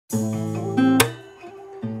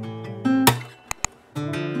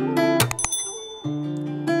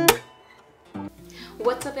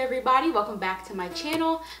What's up everybody, welcome back to my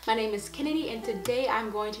channel. My name is Kennedi and today I'm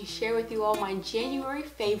going to share with you all my January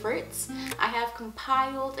favorites. I have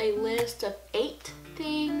compiled a list of 8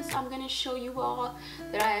 things I'm going to show you all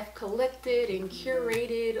that I have collected and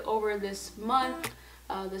curated over this month,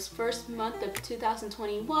 this first month of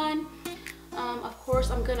 2021. Of course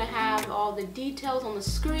I'm going to have all the details on the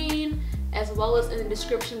screen as well as in the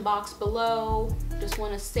description box below. Just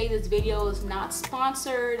want to say this video is not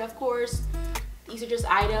sponsored, of course. These are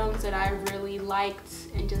just items that I really liked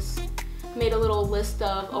and just made a little list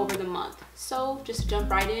of over the month. So just to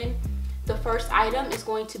jump right in, the first item is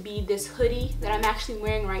going to be this hoodie that I'm actually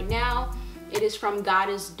wearing right now. It is from God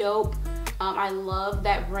is Dope. I love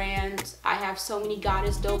that brand. I have so many God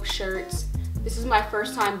is Dope shirts. This is my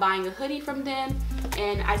first time buying a hoodie from them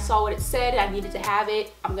and I saw what it said. I needed to have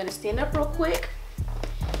it. I'm gonna stand up real quick.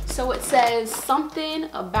 So it says something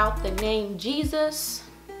about the name Jesus.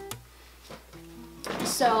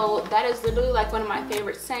 So that is literally like one of my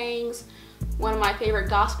favorite sayings, one of my favorite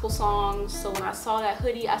gospel songs. So when I saw that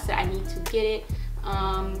hoodie, I said I need to get it.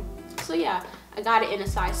 So yeah, I got it in a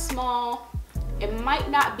size small. It might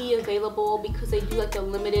not be available because they do like the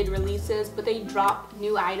limited releases, but they drop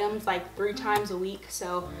new items like 3 times a week.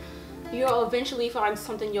 So you'll eventually find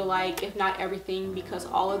something you'll like, if not everything, because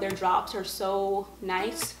all of their drops are so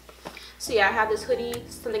nice. So yeah, I have this hoodie,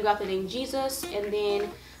 something about the name Jesus, and then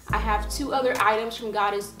I have 2 other items from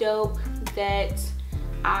God is Dope that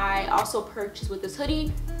I also purchased with this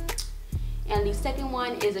hoodie. And the second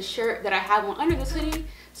one is a shirt that I have on under this hoodie.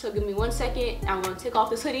 So give me 1 second, I'm gonna take off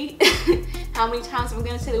this hoodie. How many times am I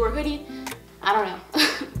gonna say the word hoodie? I don't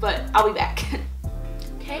know, but I'll be back.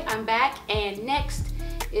 Okay, I'm back, and next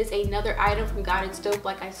is another item from God is Dope.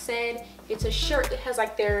 Like I said, it's a shirt that has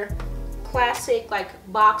like their classic like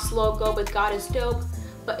box logo with God is Dope,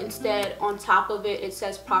 but instead on top of it, it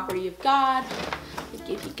says property of God. Let me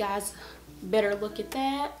give you guys a better look at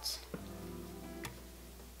that.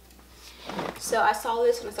 So I saw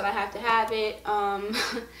this and I said I have to have it.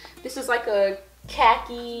 This is like a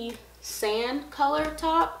khaki sand color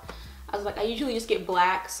top. I was like, I usually just get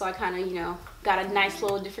black, so I kind of, you know, got a nice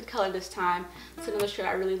little different color this time. It's another shirt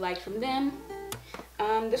I really liked from them.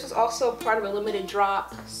 This was also part of a limited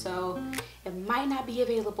drop, so it might not be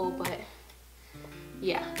available, but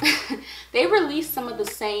yeah. They released some of the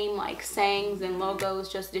same like sayings and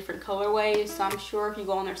logos, just different colorways. So I'm sure if you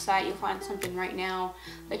go on their site, you'll find something right now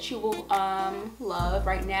that you will love.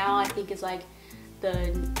 Right now, I think it's like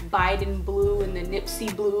the Biden blue and the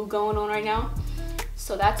Nipsey blue going on right now.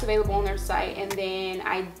 So that's available on their site. And then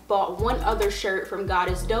I bought one other shirt from God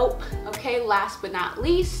is Dope. Okay, last but not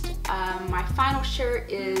least, my final shirt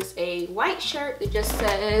is a white shirt that just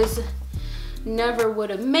says never would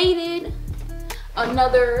have made it.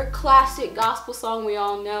 Another classic gospel song we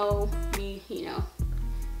all know. You know,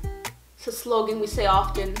 it's a slogan we say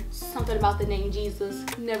often. Something about the name Jesus.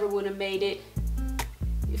 Never would have made it.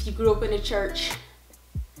 If you grew up in a church,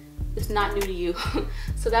 it's not new to you.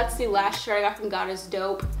 So that's the last shirt I got from God is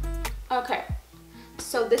Dope. Okay,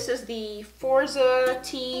 so this is the Forza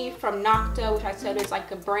tee from Nocta, which I said is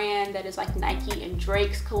like a brand that is like Nike and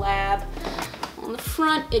Drake's collab. On the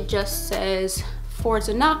front, it just says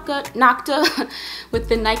Forza Nocta with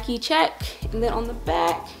the Nike check, and then on the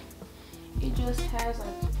back it just has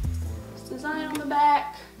like this design on the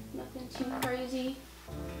back, nothing too crazy.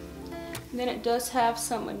 And then it does have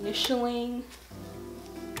some initialing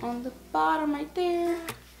on the bottom right there,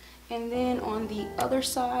 and then on the other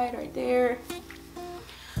side right there.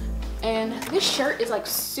 And this shirt is like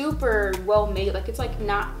super well made, like it's like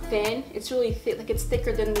not thin, it's really thick, like it's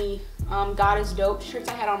thicker than the God is Dope shirts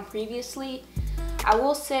I had on previously. I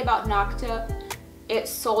will say about Nocta, it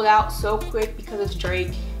sold out so quick because it's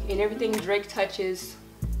Drake, and everything Drake touches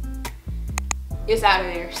is out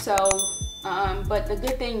of there. So, but the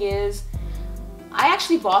good thing is, I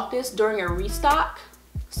actually bought this during a restock.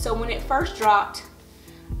 So when it first dropped,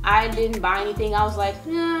 I didn't buy anything. I was like,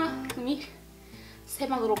 nah, let me save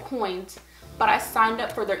my little coins. But I signed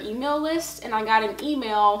up for their email list, and I got an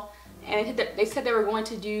email, and they said they were going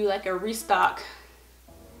to do like a restock.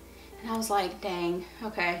 And I was like, dang,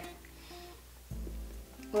 okay,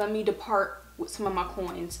 let me depart with some of my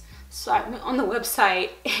coins. So I went on the website,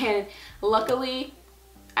 and luckily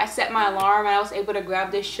I set my alarm and I was able to grab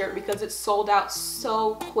this shirt because it sold out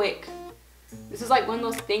so quick. This is like one of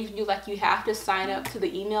those things you have to sign up to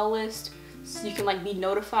the email list so you can like be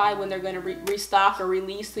notified when they're going to restock or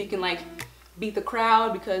release, so you can like beat the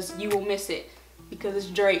crowd, because you will miss it because it's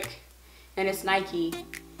Drake and it's Nike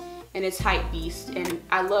and it's hype beast, and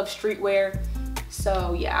I love streetwear.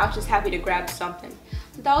 So yeah, I was just happy to grab something.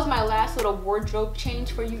 So that was my last little wardrobe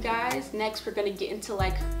change for you guys. Next, we're gonna get into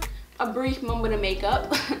like a brief moment of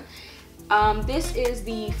makeup. This is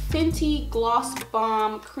the Fenty Gloss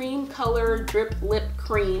Bomb Cream Color Drip Lip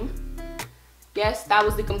Cream. Yes, that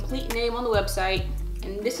was the complete name on the website.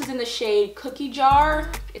 And this is in the shade Cookie Jar.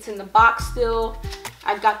 It's in the box still.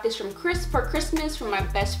 I got this for Christmas from my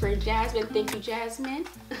best friend Jasmine. Thank you, Jasmine.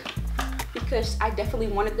 Because I definitely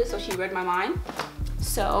wanted this, so she read my mind.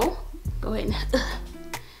 So, go ahead and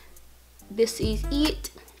this is it.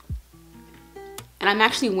 And I'm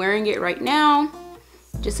actually wearing it right now.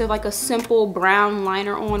 Just have like a simple brown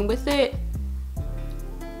liner on with it.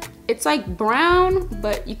 It's like brown,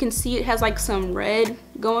 but you can see it has like some red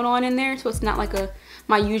going on in there. So it's not like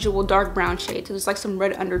my usual dark brown shade. So there's like some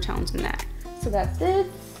red undertones in that. So that's it.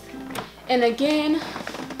 And again,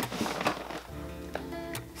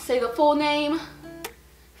 say the full name.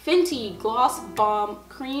 Fenty Gloss Bomb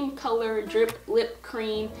Cream Color Drip Lip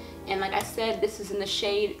Cream. And like I said, this is in the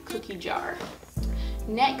shade Cookie Jar.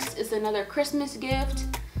 Next is another Christmas gift.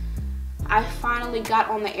 I finally got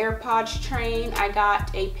on the AirPods train. I got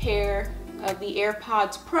a pair of the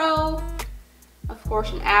AirPods Pro, of course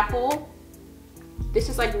from Apple. This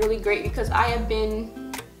is like really great because I have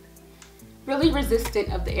been really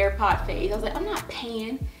resistant of the AirPod phase. I was like, I'm not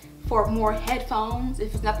paying for more headphones.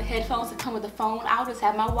 If it's not the headphones that come with the phone, I'll just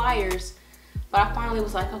have my wires. But I finally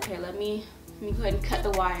was like, okay, let me go ahead and cut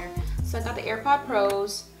the wire. So I got the AirPod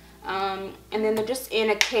Pros. And then they're just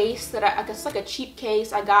in a case that I guess like a cheap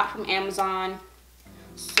case I got from Amazon.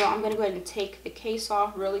 So I'm gonna go ahead and take the case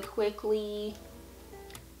off really quickly.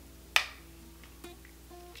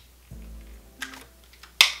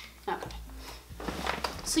 Okay.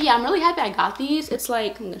 So yeah, I'm really happy I got these. It's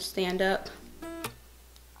like, I'm gonna stand up.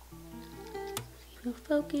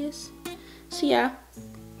 Focus. So yeah,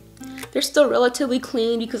 they're still relatively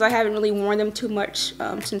clean because I haven't really worn them too much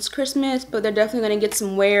since Christmas, but they're definitely gonna get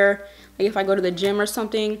some wear, like if I go to the gym or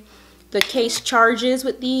something. The case charges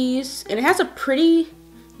with these, and it has a pretty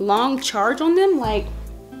long charge on them. Like,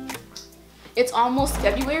 it's almost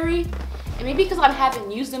February, and maybe because I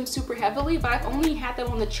haven't used them super heavily, but I've only had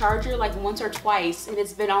them on the charger like once or twice, and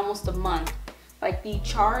it's been almost a month. Like, the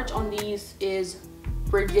charge on these is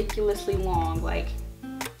ridiculously long. Like,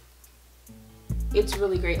 it's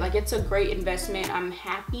really great. Like, it's a great investment. I'm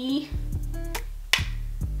happy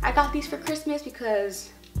I got these for Christmas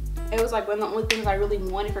because it was like one of the only things I really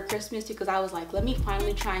wanted for Christmas, because I was like, let me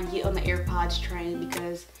finally try and get on the AirPods train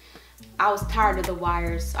because I was tired of the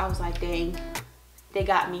wires. I was like, dang, they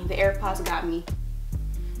got me. The AirPods got me.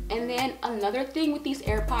 And then another thing with these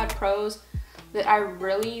AirPod Pros that I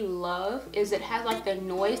really love is it has like the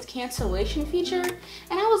noise cancellation feature.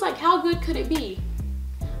 And I was like, how good could it be?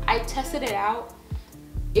 I tested it out.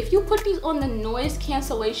 If you put these on the noise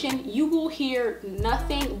cancellation, you will hear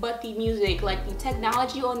nothing but the music. Like, the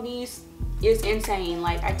technology on these is insane.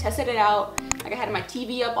 Like, I tested it out. Like, I had my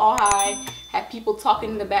TV up all high, had people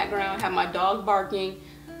talking in the background, had my dog barking.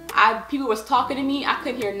 People was talking to me, I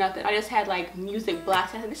couldn't hear nothing. I just had like music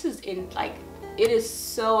blasting. This is it is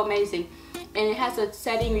so amazing. And it has a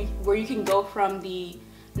setting where you can go from the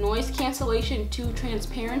noise cancellation to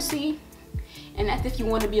transparency. And that's if you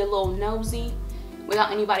want to be a little nosy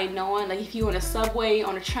without anybody knowing. Like, if you're in a subway,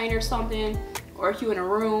 on a train or something, or if you're in a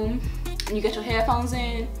room and you got your headphones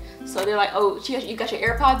in, so they're like, oh, you got your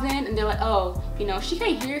AirPods in, and they're like, oh, you know, she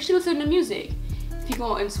can't hear, she listening to music. If you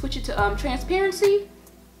go and switch it to transparency,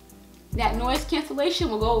 that noise cancellation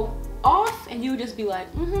will go off, and you would just be like,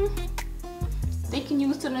 thinking you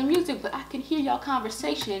listen to music, but I can hear y'all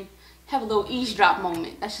conversation. Have a little eavesdrop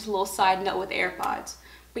moment. That's just a little side note with the AirPods.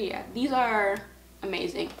 But yeah, these are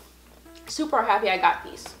amazing. Super happy I got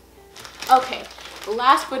these. Okay,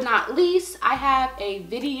 last but not least, I have a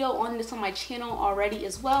video on this on my channel already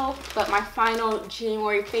as well, but my final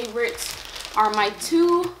January favorites are my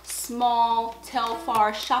two small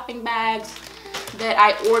Telfar shopping bags that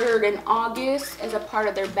I ordered in August as a part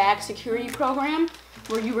of their bag security program,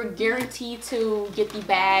 where you were guaranteed to get the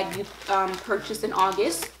bag you purchased in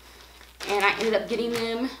August. And I ended up getting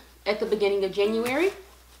them at the beginning of January.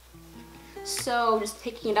 So just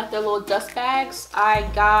taking it out their little dust bags, I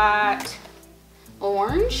got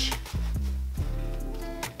orange.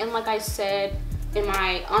 And like I said in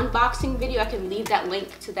my unboxing video, I can leave that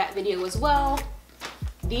link to that video as well.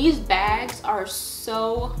 These bags are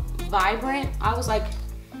so vibrant. I was like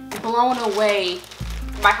blown away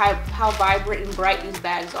by how vibrant and bright these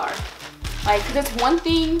bags are. Like, 'cause it's one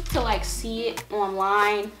thing to like see it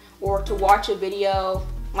online or to watch a video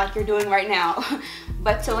like you're doing right now,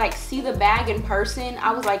 but to like see the bag in person,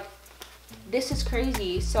 I was like, this is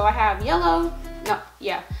crazy. So I have yellow,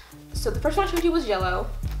 so the first one I showed you was yellow,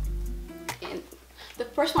 The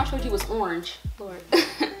first one I showed you was orange. Lord.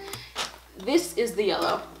 This is the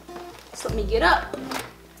yellow. So let me get up.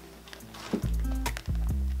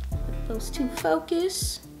 Those two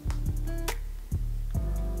focus.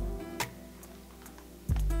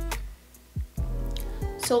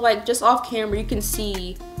 So like just off camera, you can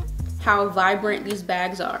see how vibrant these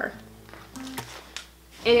bags are.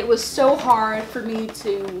 And it was so hard for me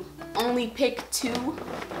to only pick two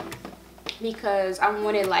because I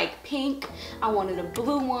wanted like pink, I wanted a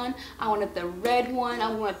blue one, I wanted the red one,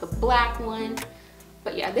 I wanted the black one.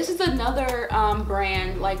 But yeah, this is another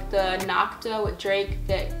brand like the Nocta with Drake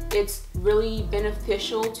that it's really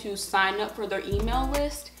beneficial to sign up for their email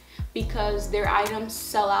list because their items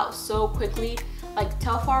sell out so quickly. Like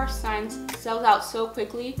Telfar sells out so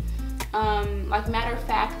quickly. Like matter of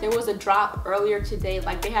fact, there was a drop earlier today.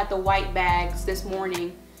 Like they had the white bags this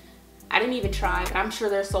morning. I didn't even try, but I'm sure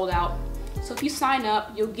they're sold out. So if you sign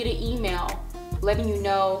up, you'll get an email letting you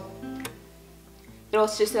know. It'll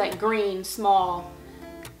just say like green, small,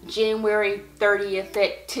 January 30th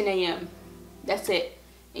at 10 a.m. That's it.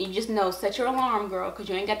 And you just know, set your alarm, girl, because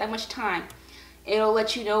you ain't got that much time. It'll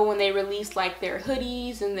let you know when they release like their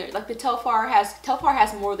hoodies and their, like the Telfar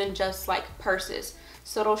has more than just like purses.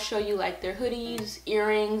 So it'll show you like their hoodies,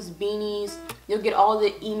 earrings, beanies. You'll get all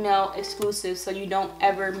the email exclusives so you don't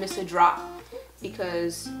ever miss a drop.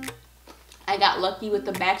 Because I got lucky with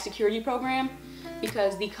the bag security program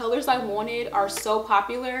because the colors I wanted are so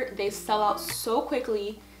popular. They sell out so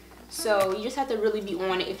quickly. So you just have to really be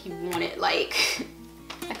on it if you want it. Like,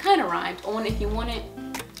 I kind of rhymed. On it if you want it,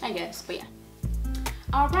 I guess, but yeah.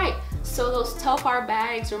 Alright, so those Telfar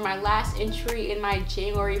bags were my last entry in my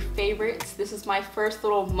January favorites. This is my first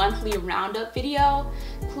little monthly roundup video.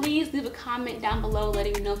 Please leave a comment down below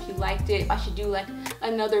letting me know if you liked it. If I should do like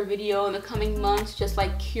another video in the coming months, just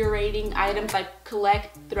like curating items I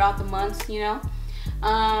collect throughout the months, you know.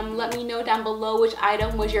 Let me know down below which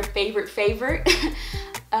item was your favorite.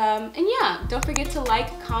 And yeah, don't forget to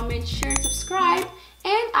like, comment, share, and subscribe.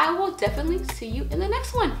 And I will definitely see you in the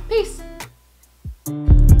next one. Peace.